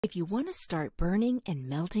If you want to start burning and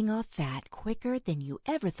melting off fat quicker than you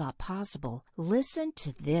ever thought possible, listen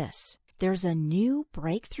to this. There's a new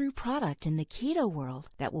breakthrough product in the keto world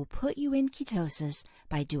that will put you in ketosis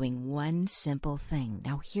by doing one simple thing.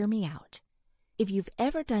 Now hear me out. If you've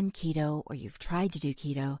ever done keto or you've tried to do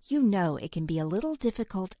keto, you know it can be a little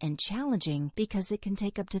difficult and challenging because it can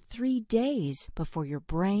take up to 3 days before your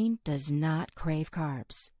brain does not crave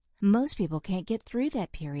carbs. Most people can't get through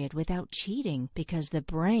that period without cheating because the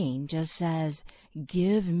brain just says,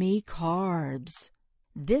 "Give me carbs."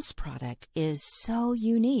 This product is so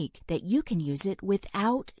unique that you can use it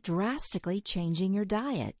without drastically changing your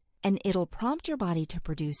diet. And it'll prompt your body to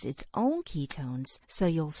produce its own ketones, so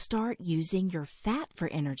you'll start using your fat for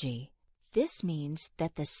energy. This means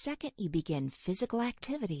that the second you begin physical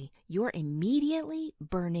activity, you're immediately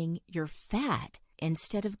burning your fat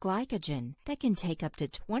instead of glycogen that can take up to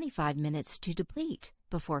 25 minutes to deplete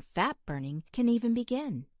before fat burning can even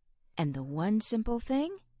begin. And the one simple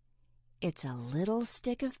thing? It's a little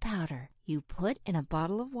stick of powder you put in a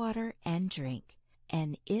bottle of water and drink,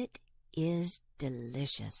 and it is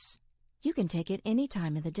delicious. You can take it any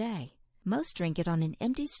time of the day. Most drink it on an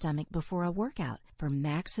empty stomach before a workout for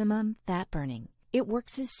maximum fat burning. It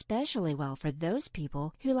works especially well for those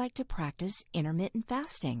people who like to practice intermittent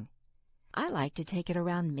fasting. I like to take it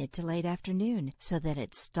around mid to late afternoon so that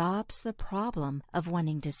it stops the problem of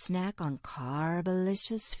wanting to snack on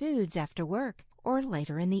carbolicious foods after work or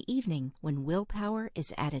later in the evening when willpower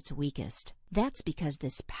is at its weakest. That's because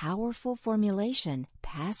this powerful formulation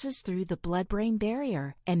passes through the blood-brain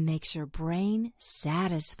barrier and makes your brain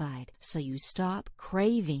satisfied so you stop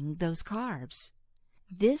craving those carbs.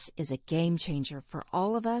 This is a game changer for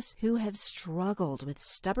all of us who have struggled with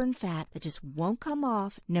stubborn fat that just won't come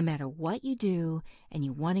off no matter what you do, and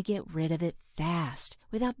you want to get rid of it fast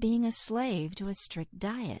without being a slave to a strict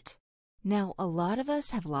diet. Now, a lot of us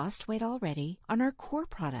have lost weight already on our core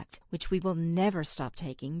product, which we will never stop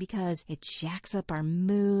taking because it jacks up our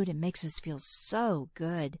mood and makes us feel so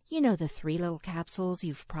good. You know, the 3 little capsules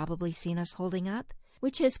you've probably seen us holding up?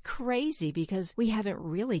 Which is crazy because we haven't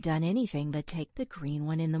really done anything but take the green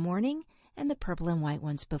one in the morning and the purple and white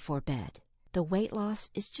ones before bed. The weight loss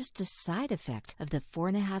is just a side effect of the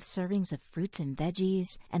 4.5 servings of fruits and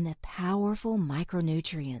veggies and the powerful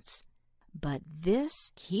micronutrients. But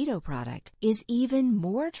this keto product is even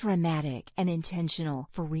more dramatic and intentional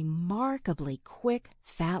for remarkably quick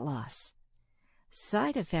fat loss.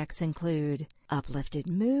 Side effects include uplifted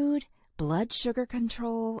mood, blood sugar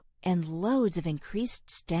control, and loads of increased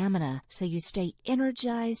stamina so you stay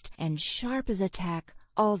energized and sharp as a tack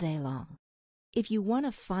all day long. If you want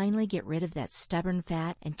to finally get rid of that stubborn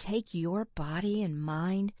fat and take your body and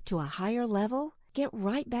mind to a higher level, get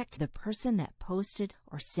right back to the person that posted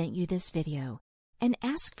or sent you this video and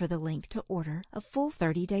ask for the link to order a full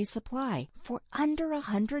 30-day supply for under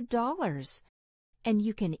 $100. And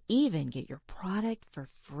you can even get your product for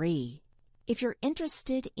free. If you're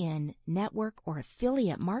interested in network or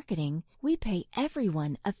affiliate marketing, we pay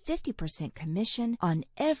everyone a 50% commission on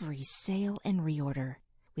every sale and reorder.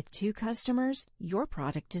 With 2 customers, your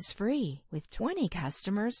product is free. With 20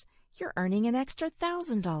 customers, you're earning an extra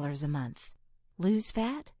 $1,000 a month. Lose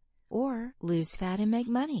fat or lose fat and make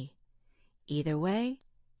money. Either way,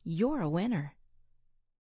 you're a winner.